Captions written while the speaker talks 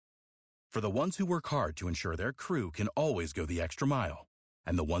For the ones who work hard to ensure their crew can always go the extra mile,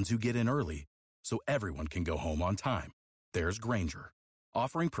 and the ones who get in early so everyone can go home on time, there's Grainger,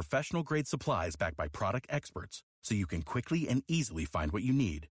 offering professional-grade supplies backed by product experts so you can quickly and easily find what you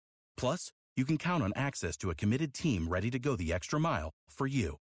need. Plus, you can count on access to a committed team ready to go the extra mile for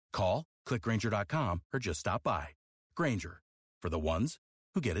you. Call, click Grainger.com, or just stop by. Grainger, for the ones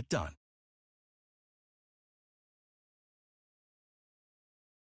who get it done.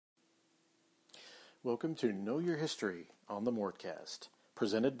 Welcome to Know Your History on the Mortcast,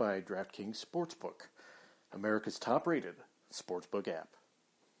 presented by DraftKings Sportsbook, America's top-rated sportsbook app.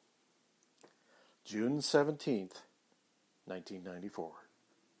 June 17th, 1994.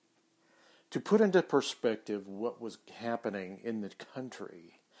 To put into perspective what was happening in the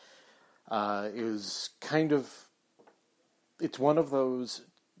country, it's one of those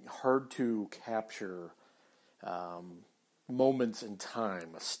hard-to-capture moments in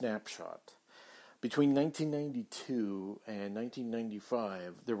time, a snapshot. Between 1992 and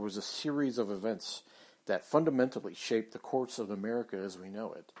 1995, there was a series of events that fundamentally shaped the course of America as we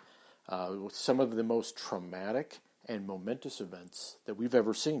know it. With some of the most traumatic and momentous events that we've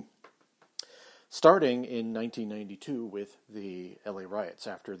ever seen. Starting in 1992 with the LA riots,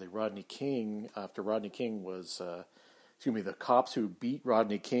 after Rodney King was, the cops who beat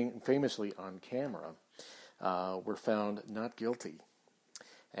Rodney King famously on camera were found not guilty.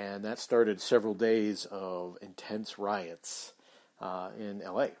 And that started several days of intense riots in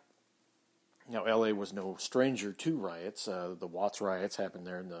LA. Now, LA was no stranger to riots. The Watts riots happened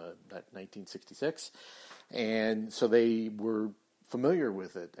there in 1966. And so they were familiar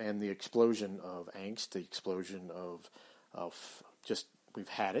with it, and the explosion of angst, the explosion of just, we've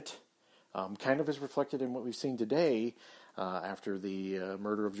had it, kind of is reflected in what we've seen today after the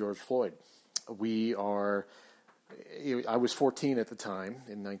murder of George Floyd. I was 14 at the time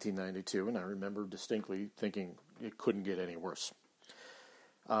in 1992, and I remember distinctly thinking it couldn't get any worse.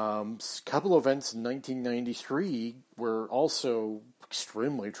 A couple of events in 1993 were also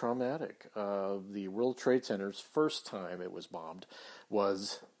extremely traumatic. The World Trade Center's first time it was bombed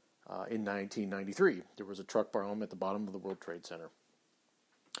was in 1993. There was a truck bomb at the bottom of the World Trade Center.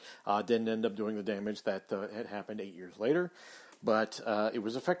 Didn't end up doing the damage that had happened 8 years later, but it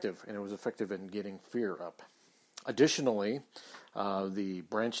was effective, and it was effective in getting fear up. Additionally, the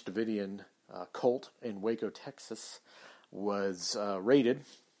Branch Davidian cult in Waco, Texas, was raided,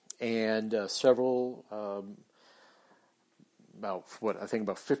 and several, about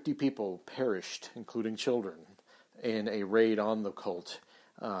 50 people perished, including children, in a raid on the cult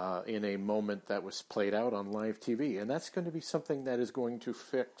in a moment that was played out on live TV. And that's going to be something that is going to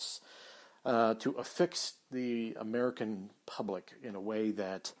affix the American public in a way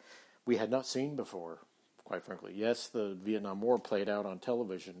that we had not seen before, quite frankly. Yes, the Vietnam War played out on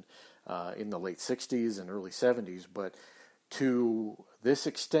television in the late 60s and early 70s, but to this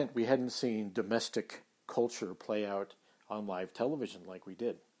extent, we hadn't seen domestic culture play out on live television like we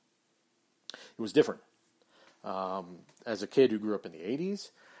did. It was different. As a kid who grew up in the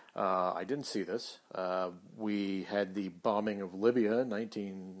 80s, I didn't see this. We had the bombing of Libya in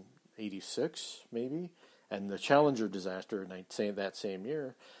 1986, maybe, and the Challenger disaster in that same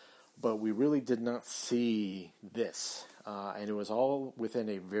year, but we really did not see this. And it was all within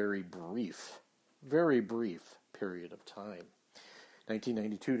a very brief period of time.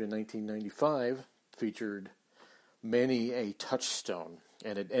 1992 to 1995 featured many a touchstone,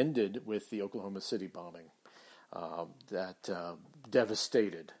 and it ended with the Oklahoma City bombing that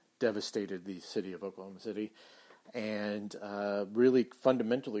devastated the city of Oklahoma City, and really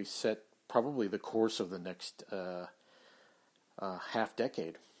fundamentally set probably the course of the next half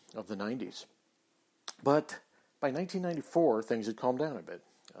decade of the 90s. But by 1994, things had calmed down a bit.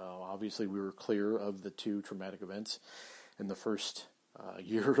 Obviously, we were clear of the two traumatic events in the first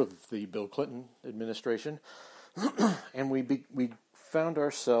year of the Bill Clinton administration, and we found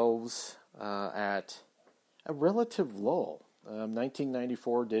ourselves at a relative lull.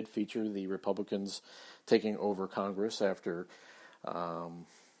 1994 did feature the Republicans taking over Congress after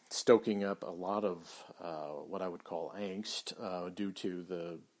stoking up a lot of what I would call angst due to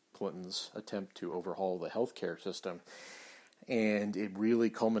the Clintons' attempt to overhaul the healthcare system. And it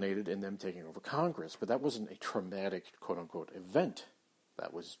really culminated in them taking over Congress. But that wasn't a traumatic, quote-unquote, event.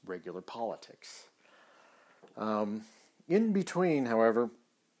 That was regular politics. In between, however,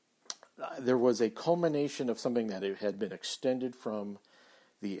 there was a culmination of something that had been extended from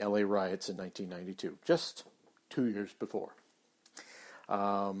the LA riots in 1992, just 2 years before.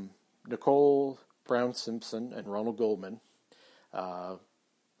 Nicole Brown Simpson and Ronald Goldman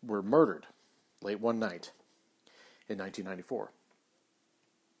were murdered late one night in 1994.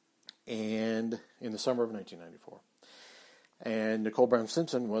 and in the summer of 1994. And Nicole Brown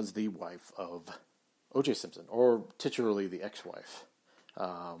Simpson was the wife of O.J. Simpson, or titularly the ex-wife.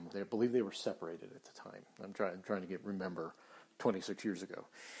 I believe they were separated at the time. I'm trying to remember 26 years ago.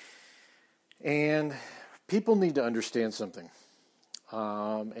 And people need to understand something.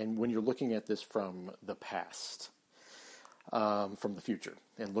 And when you're looking at this from the past, from the future,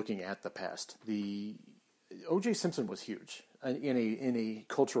 and looking at the past, the O.J. Simpson was huge in a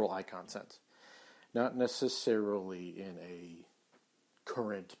cultural icon sense, not necessarily in a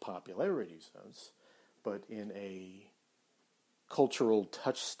current popularity sense, but in a cultural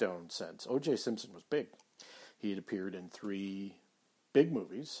touchstone sense. O.J. Simpson was big. He had appeared in 3 big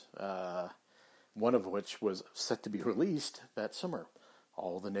movies, one of which was set to be released that summer,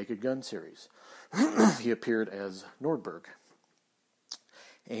 all the Naked Gun series. He appeared as Nordberg.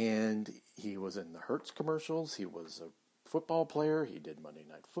 And he was in the Hertz commercials. He was a football player. He did Monday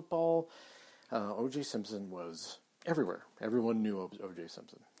Night Football. O.J. Simpson was everywhere. Everyone knew O.J.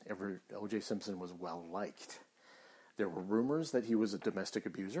 Simpson. O.J. Simpson was well-liked. There were rumors that he was a domestic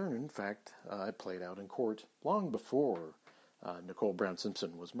abuser, and in fact, it played out in court long before Nicole Brown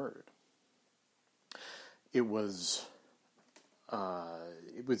Simpson was murdered. It was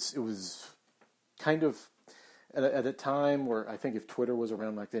kind of at a time where I think if Twitter was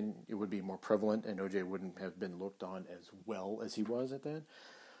around back then, it would be more prevalent, and O.J. wouldn't have been looked on as well as he was at then.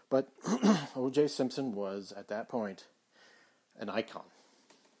 But O.J. Simpson was, at that point, an icon,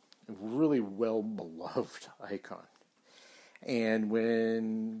 a really well-beloved icon. And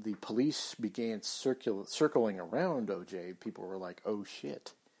when the police began circling around O.J., people were like, oh,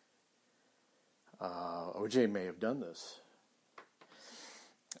 shit. O.J. may have done this.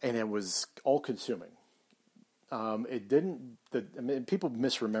 And it was all-consuming. People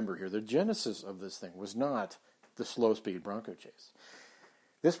misremember here. The genesis of this thing was not the slow-speed Bronco chase.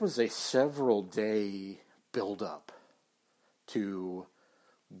 This was a several-day build-up to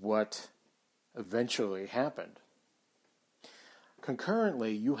what eventually happened.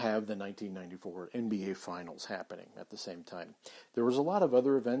 Concurrently, you have the 1994 NBA Finals happening at the same time. There was a lot of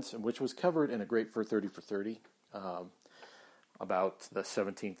other events, which was covered in a great 30 for 30 about the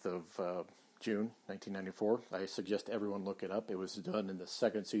 17th of June, 1994. I suggest everyone look it up. It was done in the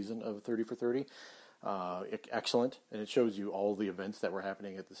second season of 30 for 30. Excellent, and it shows you all the events that were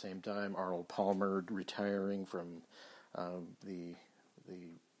happening at the same time. Arnold Palmer retiring from the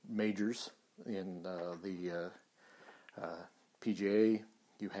majors in the PGA.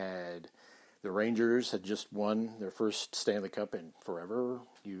 You had the Rangers had just won their first Stanley Cup in forever.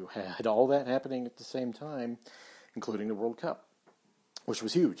 You had all that happening at the same time, including the World Cup, which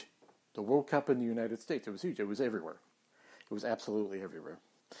was huge. The World Cup in the United States, it was huge. It was everywhere. It was absolutely everywhere.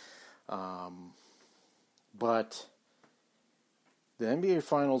 But the NBA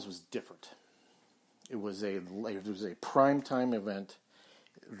Finals was different. It was a primetime event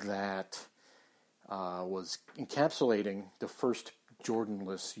that was encapsulating the first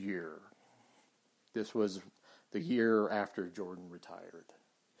Jordanless year. This was the year after Jordan retired.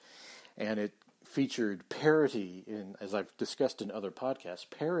 And it featured parity in, as I've discussed in other podcasts,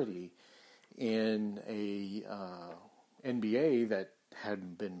 parity in a NBA that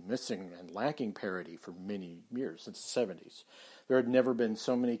had been missing and lacking parity for many years, since the 70s. There had never been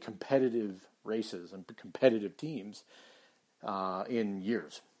so many competitive races and competitive teams in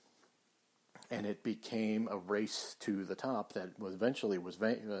years. And it became a race to the top that was eventually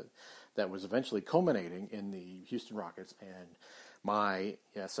culminating in the Houston Rockets and my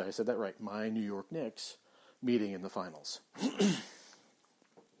New York Knicks meeting in the finals.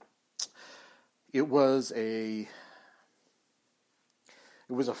 It was a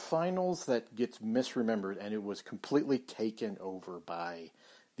finals that gets misremembered, and it was completely taken over by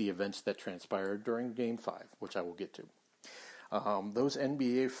the events that transpired during Game 5, which I will get to. Those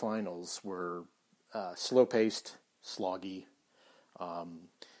NBA finals were slow-paced, sloggy.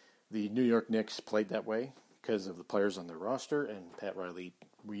 The New York Knicks played that way because of the players on their roster, and Pat Riley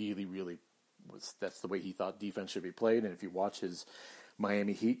really that's the way he thought defense should be played. And if you watch his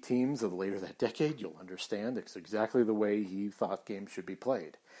Miami Heat teams of later that decade, you'll understand it's exactly the way he thought games should be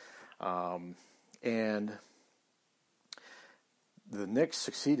played. And the Knicks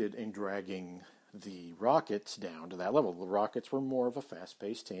succeeded in dragging the Rockets down to that level. The Rockets were more of a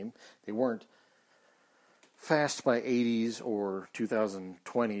fast-paced team. They weren't fast by 80s or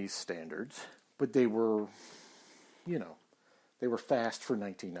 2020s standards, but they were, they were fast for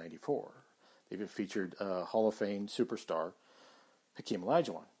 1994. They featured Hall of Fame superstar Hakeem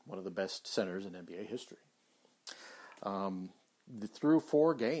Olajuwon, one of the best centers in NBA history. Through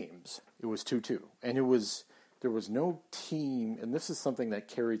 4 games, it was 2-2, and it was there was no team, and this is something that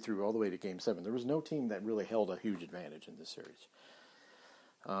carried through all the way to Game 7. There was no team that really held a huge advantage in this series.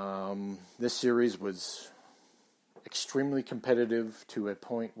 This series was extremely competitive to a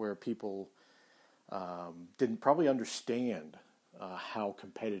point where people didn't probably understand how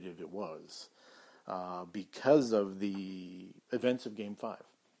competitive it was because of the events of Game 5.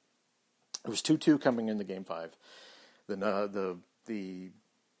 It was 2-2 coming into Game 5. They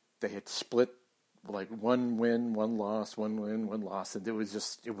had split like one win, one loss, one win, one loss, and it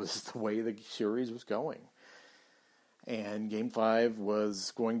was the way the series was going. And Game 5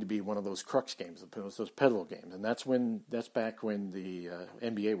 was going to be one of those crux games, those pivotal games, and that's back when the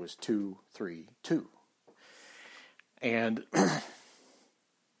NBA was 2-3-2, and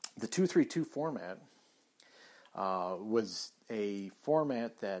the 2-3-2 format was a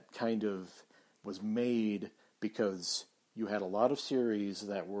format that kind of was made because you had a lot of series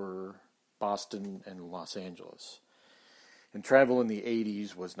that were Boston and Los Angeles. And travel in the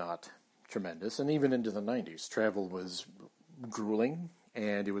 80s was not tremendous, and even into the 90s. Travel was grueling,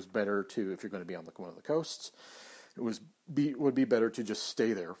 and it was better to, if you're going to be on one of the coasts, it would be better to just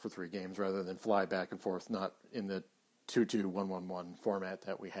stay there for 3 games rather than fly back and forth, not in the 2-2, 1-1-1 format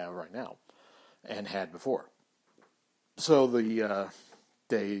that we have right now and had before. So there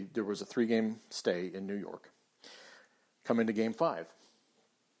was a 3-game stay in New York. Come into Game 5.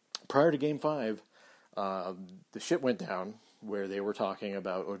 Prior to Game 5, the shit went down where they were talking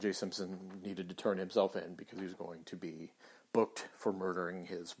about O.J. Simpson needed to turn himself in because he was going to be booked for murdering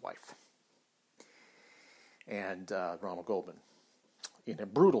his wife. And Ronald Goldman. In a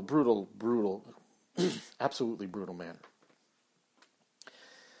brutal, absolutely brutal manner.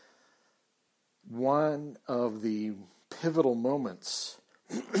 One of the pivotal moments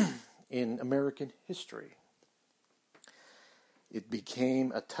in American history. It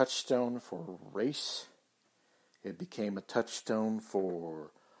became a touchstone for race. It became a touchstone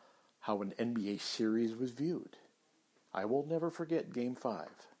for how an NBA series was viewed. I will never forget Game 5.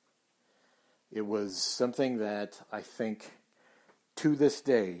 It was something that I think to this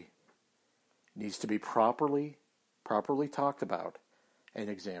day needs to be properly talked about and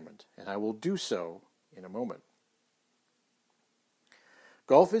examined. And I will do so in a moment.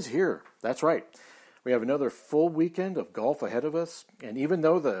 Golf is here. That's right. We have another full weekend of golf ahead of us, and even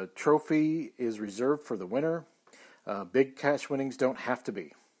though the trophy is reserved for the winner, big cash winnings don't have to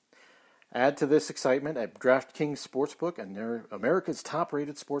be. Add to this excitement at DraftKings Sportsbook, and they're America's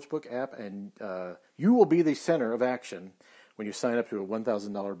top-rated sportsbook app, and you will be the center of action when you sign up to a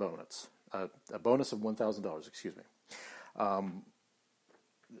 $1,000 bonus, a bonus of $1,000, excuse me.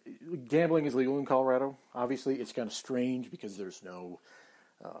 Gambling is legal in Colorado. Obviously, it's kind of strange because there's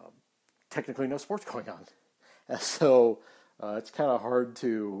technically no sports going on. And so it's kind of hard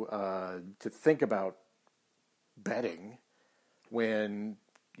to think about betting when,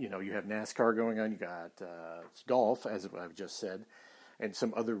 you have NASCAR going on, you got golf, as I've just said, and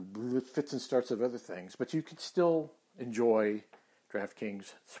some other fits and starts of other things. But you can still enjoy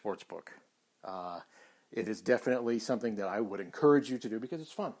DraftKings Sportsbook. It is definitely something that I would encourage you to do because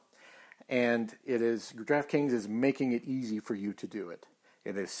it's fun. And DraftKings is making it easy for you to do it.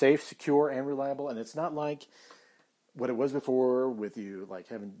 It is safe, secure, and reliable, and it's not like what it was before with you, like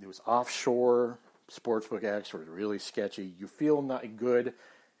having those offshore sportsbook acts were really sketchy. You feel not good.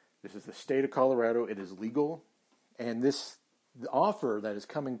 This is the state of Colorado. It is legal, and the offer that is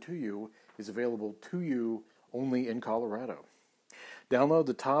coming to you is available to you only in Colorado. Download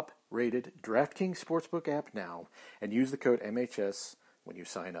the top-rated DraftKings Sportsbook app now and use the code MHS when you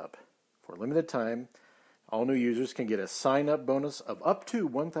sign up. For a limited time, all new users can get a sign-up bonus of up to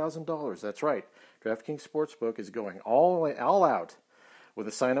 $1,000. That's right. DraftKings Sportsbook is going all out with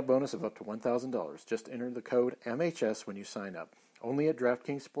a sign-up bonus of up to $1,000. Just enter the code MHS when you sign up. Only at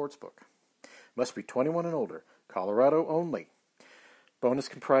DraftKings Sportsbook. Must be 21 and older. Colorado only. Bonus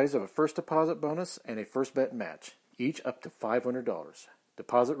comprised of a first deposit bonus and a first bet match, each up to $500.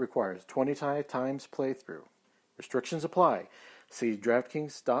 Deposit requires 20 times playthrough. Restrictions apply. See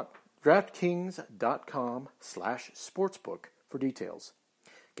DraftKings.com/sportsbook for details.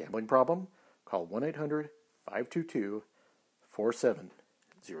 Gambling problem? Call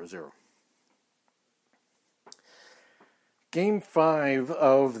 1-800-522-4700. Game 5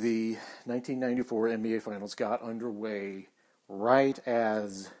 of the 1994 NBA Finals got underway right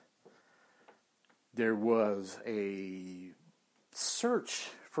as there was a search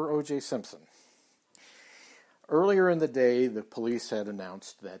for O.J. Simpson. Earlier in the day, the police had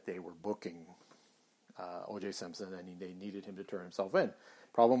announced that they were booking O.J. Simpson and they needed him to turn himself in.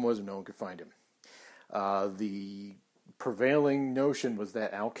 Problem was no one could find him. The prevailing notion was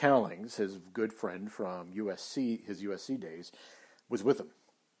that Al Cowlings, his good friend from USC, his USC days, was with him.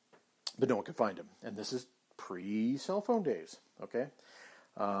 But no one could find him. And this is pre-cell phone days, okay?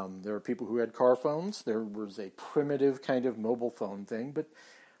 There were people who had car phones. There was a primitive kind of mobile phone thing, but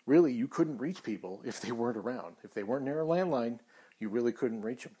really you couldn't reach people if they weren't around. If they weren't near a landline, you really couldn't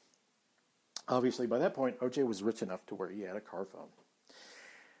reach them. Obviously, by that point, O.J. was rich enough to where he had a car phone.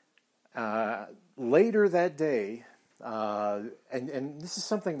 Later that day, and this is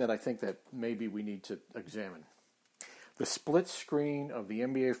something that I think that maybe we need to examine. The split screen of the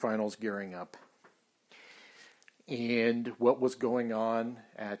NBA Finals gearing up and what was going on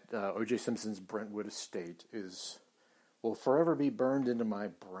at O.J. Simpson's Brentwood estate will forever be burned into my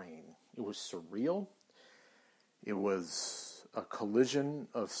brain. It was surreal. It was a collision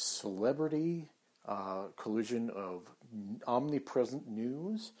of celebrity, collision of omnipresent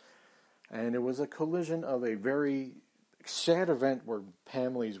news, and it was a collision of a very sad event where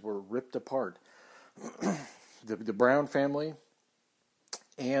families were ripped apart. The Brown family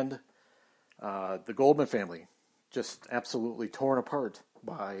and the Goldman family just absolutely torn apart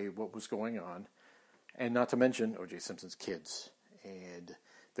by what was going on. And not to mention O.J. Simpson's kids and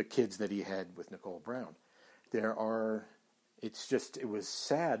the kids that he had with Nicole Brown. It was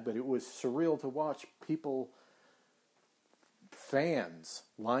sad, but it was surreal to watch fans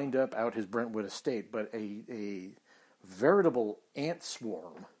lined up out his Brentwood estate, but a veritable ant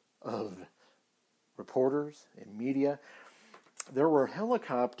swarm of reporters and media. There were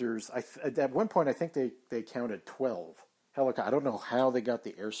helicopters. At one point, I think they counted 12 helicopters. I don't know how they got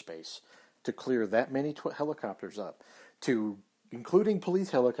the airspace to clear that many helicopters up, including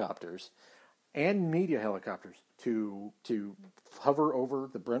police helicopters and media helicopters, to hover over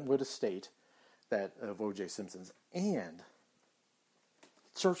the Brentwood estate of O.J. Simpson's and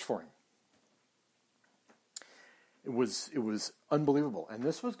search for him. It was unbelievable, and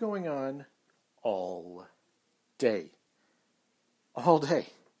this was going on all day. All day.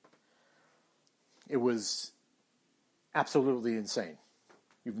 It was absolutely insane.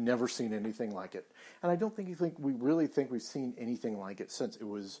 You've never seen anything like it. And I don't think we really think we've seen anything like it since. It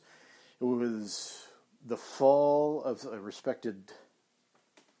was the fall of a respected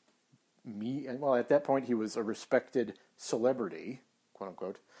at that point he was a respected celebrity, quote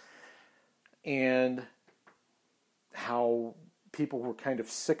unquote, and how people were kind of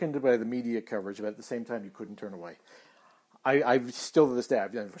sickened by the media coverage, but at the same time you couldn't turn away. I've still to this day,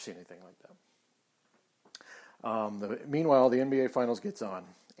 I've never seen anything like that. Meanwhile, the NBA Finals gets on,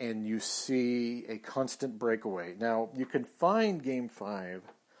 and you see a constant breakaway. Now, you can find Game 5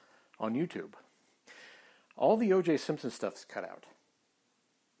 on YouTube. All the O.J. Simpson stuff's cut out.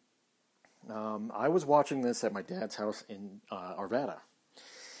 I was watching this at my dad's house in Arvada,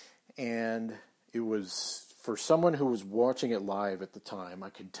 and it was, for someone who was watching it live at the time,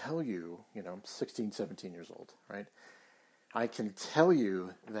 I can tell you, I'm 16, 17 years old, right? I can tell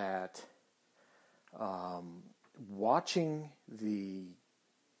you that watching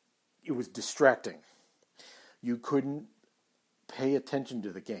it was distracting. You couldn't pay attention to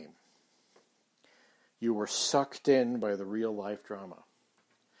the game. You were sucked in by the real life drama.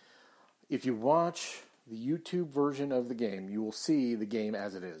 If you watch the YouTube version of the game, you will see the game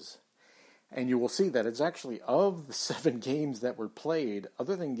as it is. And you will see that it's actually, of the 7 games that were played,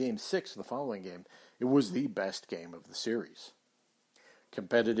 other than Game 6, the following game, it was the best game of the series.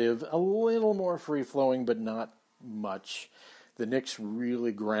 Competitive, a little more free-flowing, but not much. The Knicks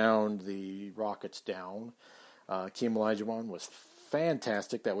really ground the Rockets down. Hakeem Olajuwon was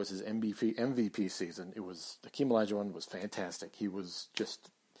fantastic. That was his MVP season. Hakeem Olajuwon was fantastic. He was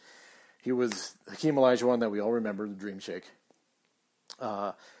Hakeem Olajuwon that we all remember, the Dream Shake.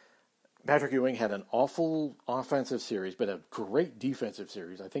 Patrick Ewing had an awful offensive series, but a great defensive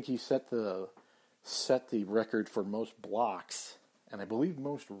series. I think he set the record for most blocks, and I believe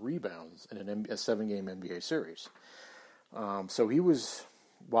most rebounds in a 7-game NBA series. So he was,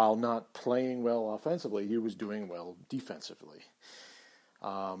 while not playing well offensively, he was doing well defensively.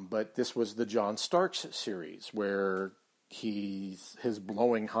 But this was the John Starks series, where his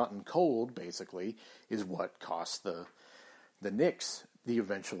blowing hot and cold, basically, is what cost the Knicks the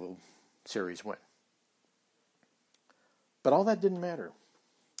eventual series win. But all that didn't matter,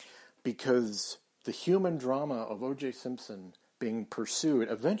 because the human drama of O.J. Simpson being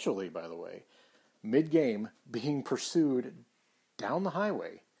pursued, eventually, by the way, mid-game, being pursued down the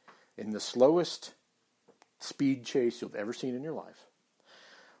highway in the slowest speed chase you've ever seen in your life,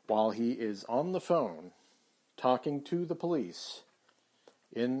 while he is on the phone talking to the police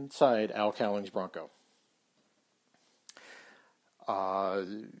inside Al Cowlings' Bronco.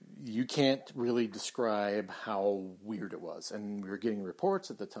 you can't really describe how weird it was. And we were getting reports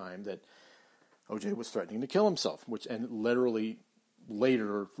at the time that O.J. was threatening to kill himself, and literally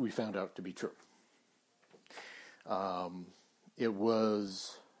later we found out to be true. It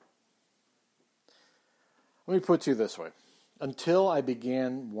was, let me put it to you this way. Until I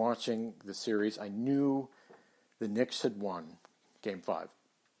began watching the series, I knew the Knicks had won Game 5.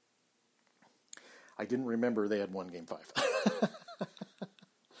 I didn't remember they had won Game 5.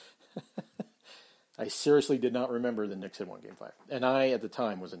 I seriously did not remember the Knicks had won Game 5. And I, at the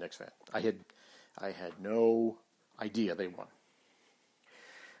time, was a Knicks fan. I had no idea they won.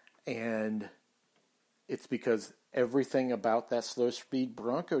 And it's because everything about that slow-speed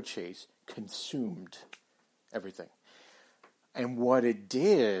Bronco chase consumed everything. And what it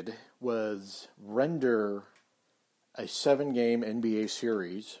did was render a 7-game NBA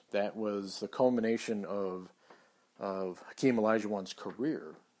series that was the culmination of Hakeem Olajuwon's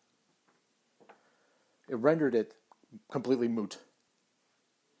career. It rendered it completely moot.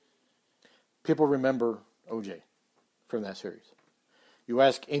 People remember OJ from that series. You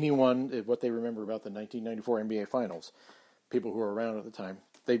ask anyone what they remember about the 1994 NBA Finals, people who were around at the time,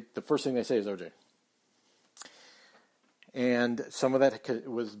 the first thing they say is OJ. And some of that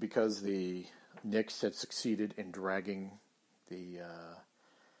was because the Knicks had succeeded in dragging the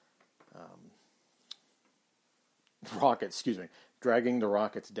Rockets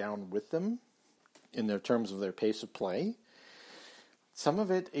down with them in their terms of their pace of play. Some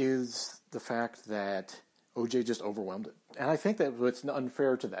of it is the fact that OJ just overwhelmed it. And I think that it's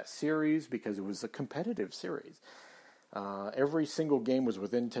unfair to that series because it was a competitive series. Every single game was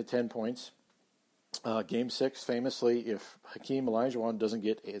within 10 points. Game 6, famously, if Hakeem Olajuwon doesn't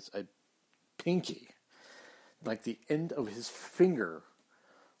get a pinky, like the end of his finger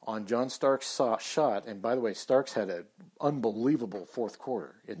on John Starks' shot, and by the way, Starks had an unbelievable fourth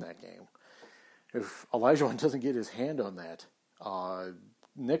quarter in that game. If Olajuwon doesn't get his hand on that,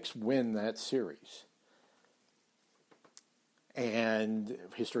 Knicks win that series. And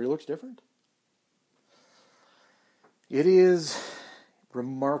history looks different. It is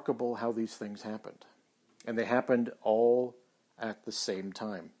remarkable how these things happened. And they happened all at the same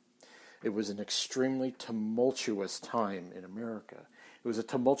time. It was an extremely tumultuous time in America. It was a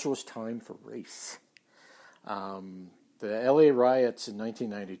tumultuous time for race. The LA riots in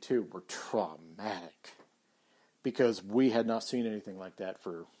 1992 were traumatic because we had not seen anything like that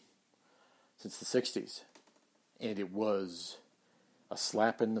since the 60s. And it was a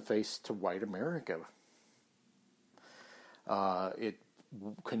slap in the face to white America. It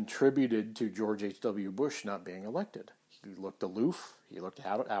contributed to George H.W. Bush not being elected. He looked aloof. He looked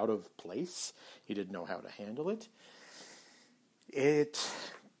out of place. He didn't know how to handle it. It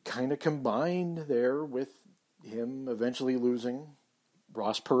kind of combined there with him eventually losing,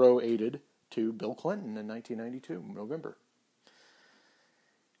 Ross Perot aided, to Bill Clinton in 1992, November.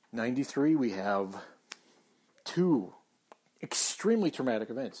 93, we have two extremely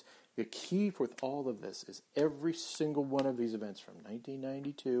traumatic events. The key with all of this is every single one of these events from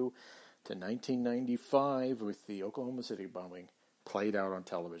 1992 to 1995 with the Oklahoma City bombing played out on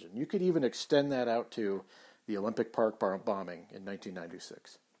television. You could even extend that out to the Olympic Park bombing in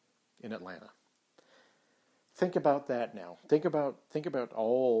 1996 in Atlanta. Think about that now. Think about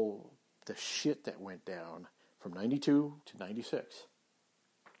all the shit that went down from 92 to 96.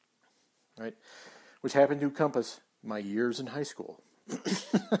 Right? Which happened to encompass my years in high school.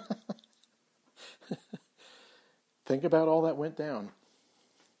 Think about all that went down.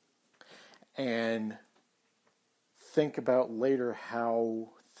 And think about later how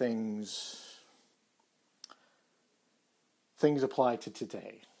things apply to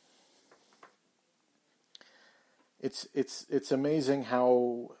today. It's amazing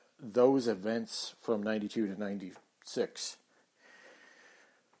how those events from 92 to 96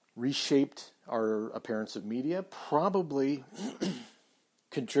 reshaped our appearance of media, probably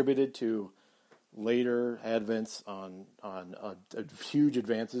contributed to later advents on huge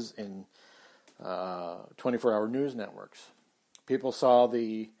advances in 24-hour news networks. People saw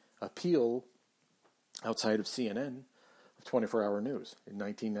the appeal outside of CNN of 24-hour news. In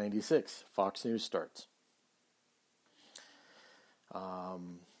 1996, Fox News starts.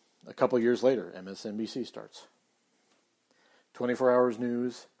 A couple years later, MSNBC starts. 24 hours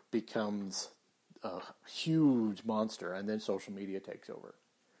news becomes a huge monster, and then social media takes over.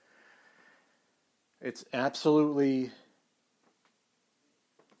 It's absolutely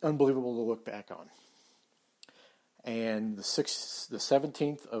unbelievable to look back on. And the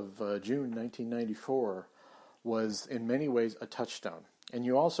 17th of June 1994 was in many ways a touchstone. And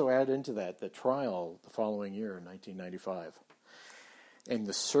you also add into that the trial the following year in 1995. and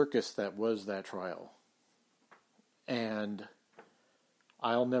the circus that was that trial. And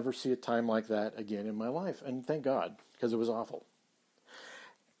I'll never see a time like that again in my life. And thank God, because it was awful.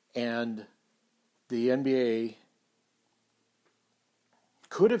 And the NBA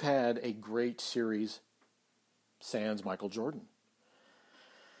could have had a great series sans Michael Jordan.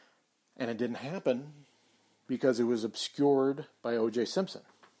 And it didn't happen because it was obscured by O.J. Simpson.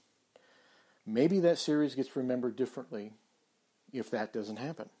 Maybe that series gets remembered differently if that doesn't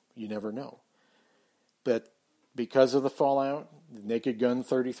happen. You never know. But because of the fallout, Naked Gun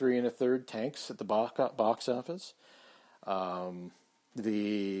 33 1/3 tanks at the box office.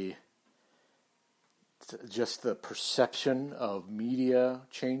 Just the perception of media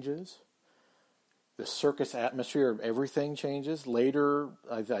changes. The circus atmosphere of everything changes. Later,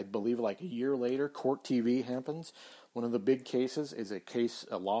 I believe like a year later, Court TV happens. One of the big cases is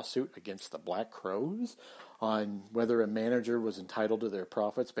a lawsuit against the Black Crowes on whether a manager was entitled to their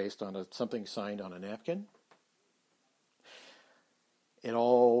profits based on something signed on a napkin. It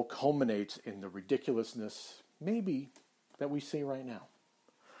all culminates in the ridiculousness, maybe, that we see right now.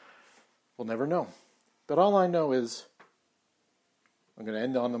 We'll never know. But all I know is, I'm going to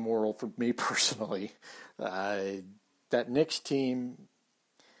end on the moral for me personally. That Knicks team,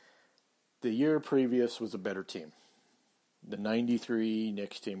 the year previous, was a better team. The 93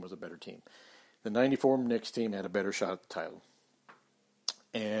 Knicks team was a better team. The 94 Knicks team had a better shot at the title.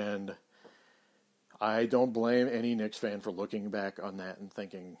 And I don't blame any Knicks fan for looking back on that and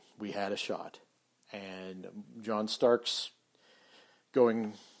thinking we had a shot. And John Starks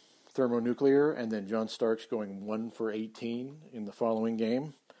going thermonuclear, and then John Starks going 1 for 18 in the following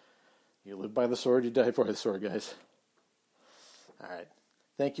game. You live by the sword, you die for the sword, guys. All right.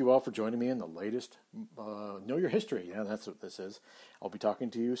 Thank you all for joining me in the latest Know Your History. Yeah, that's what this is. I'll be talking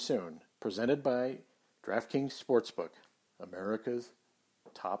to you soon. Presented by DraftKings Sportsbook, America's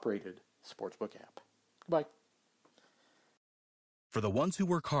top-rated sportsbook app. Goodbye. For the ones who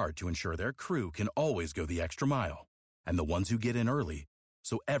work hard to ensure their crew can always go the extra mile, and the ones who get in early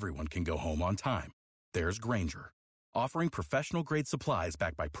so everyone can go home on time, there's Grainger, offering professional-grade supplies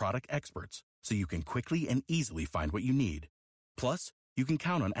backed by product experts so you can quickly and easily find what you need. Plus, you can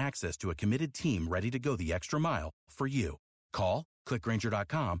count on access to a committed team ready to go the extra mile for you. Call, click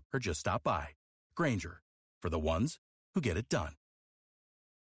Grainger.com, or just stop by. Grainger, for the ones who get it done.